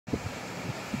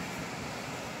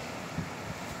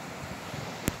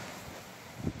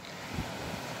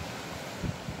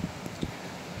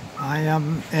I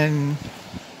am in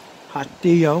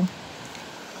Hatillo,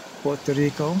 Puerto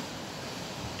Rico,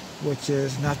 which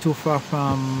is not too far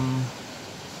from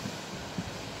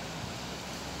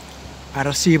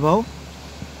Aricibo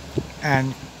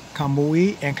and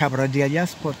Cammuy and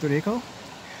Puerto Rico.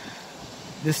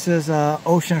 This is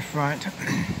oceanfront.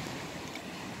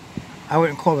 I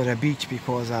wouldn't call it a beach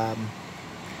because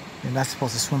you're not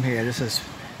supposed to swim here. This is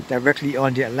directly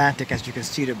on the Atlantic, as you can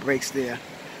see the breaks there.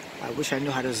 I wish I knew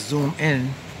how to zoom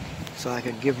in so I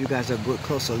could give you guys a good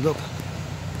closer look,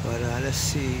 but let's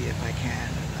see if I can.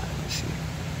 Let me see.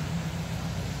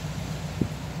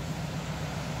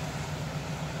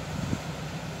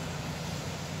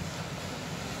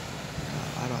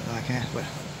 I don't know, I can't, but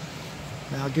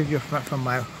now I'll give you a front from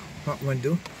my front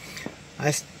window. I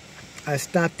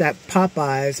stopped at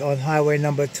Popeyes on highway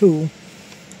number 2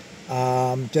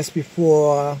 just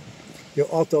before your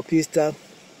Autopista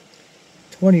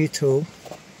 22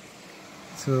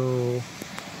 to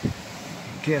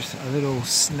get a little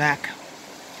snack.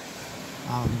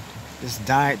 This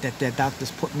diet that their doctors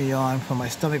put me on for my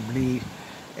stomach bleed,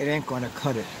 it ain't gonna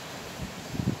cut it.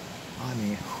 I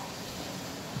mean,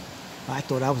 I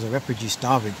thought I was a refugee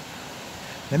starving.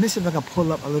 Let me see if I can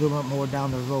pull up a little bit more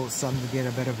down the road, something to get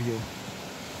a better view.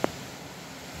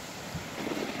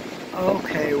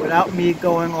 Okay, without me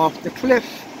going off the cliff,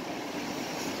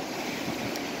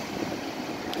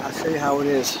 I'll show you how it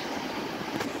is.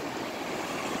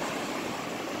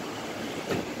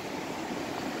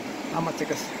 I'm gonna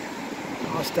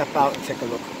step out and take a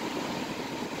look.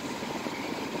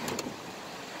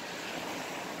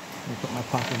 Let me put my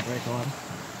parking brake on.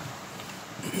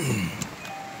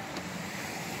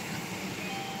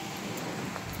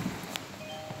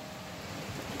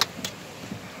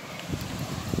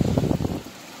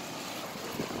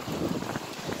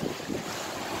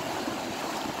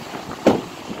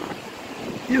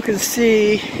 You can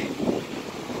see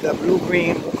the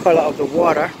blue-green color of the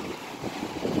water.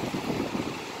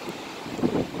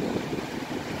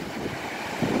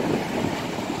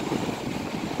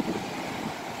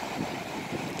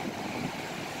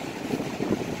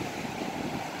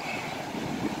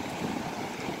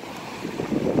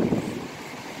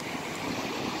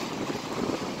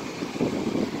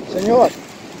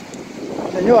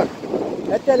 Señor,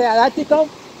 ¿este es el Atlántico?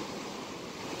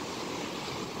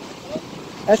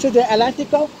 ¿Este es el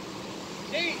Atlántico?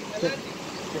 Sí,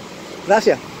 Atlántico.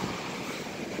 Gracias.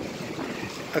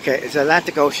 Okay, it's the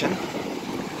Atlantic Ocean.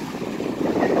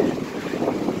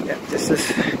 Yeah, this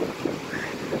is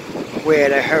where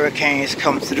the hurricanes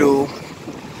come through.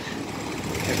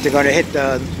 If they're going to hit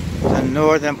the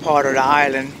northern part of the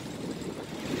island,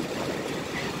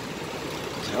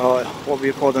 or what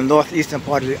we call the northeastern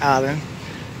part of the island,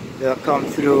 they'll come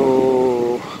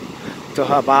through to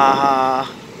Baja,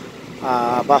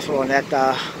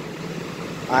 Barceloneta,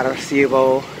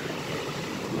 Aricibo,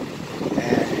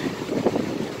 and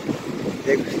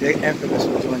they're infamous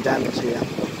for doing damage here.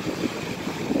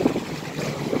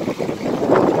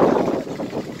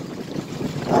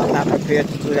 I'm not prepared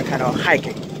to do that kind of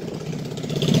hiking.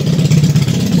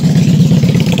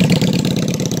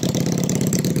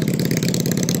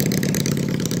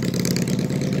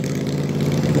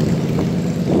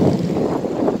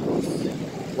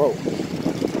 Whoa.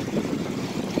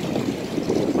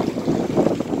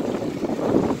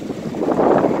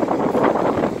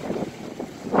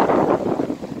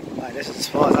 Right, this is as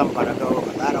far as I'm gonna go,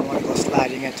 because I don't want to go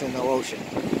sliding into no ocean.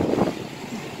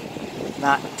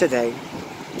 Not today.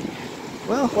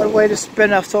 Well, what a way to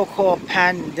spend a so-called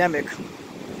pandemic.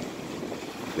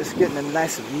 Just getting a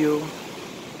nice view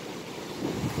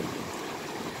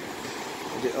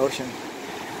of the ocean.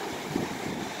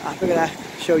 I figured I'd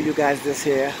show you guys this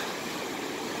here.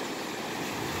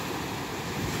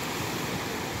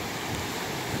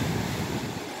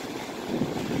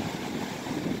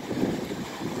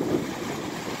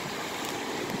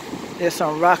 There's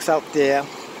some rocks out there.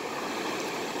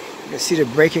 You can see the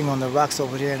breaking on the rocks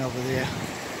over there and over there.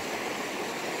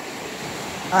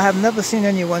 I have never seen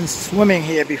anyone swimming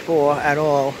here before at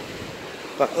all,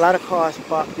 but a lot of cars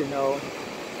parked, you know.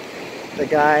 The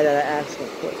guy that I asked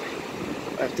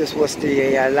if this was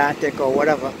the Atlantic or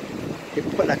whatever, he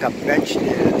put like a bench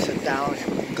there to sit down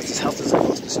because his house is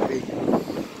across the street.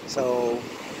 So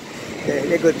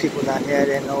they're good people down here.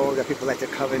 They know that people like to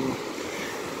come and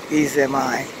ease their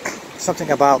mind.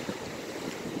 Something about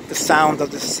the sound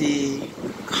of the sea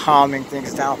calming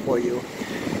things down for you.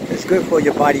 It's good for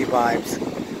your body vibes.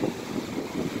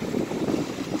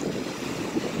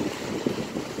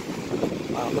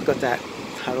 Wow, look at that.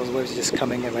 How those waves are just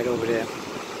coming in right over there.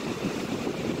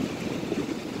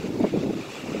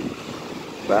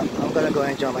 Well, I'm gonna go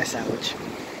enjoy my sandwich.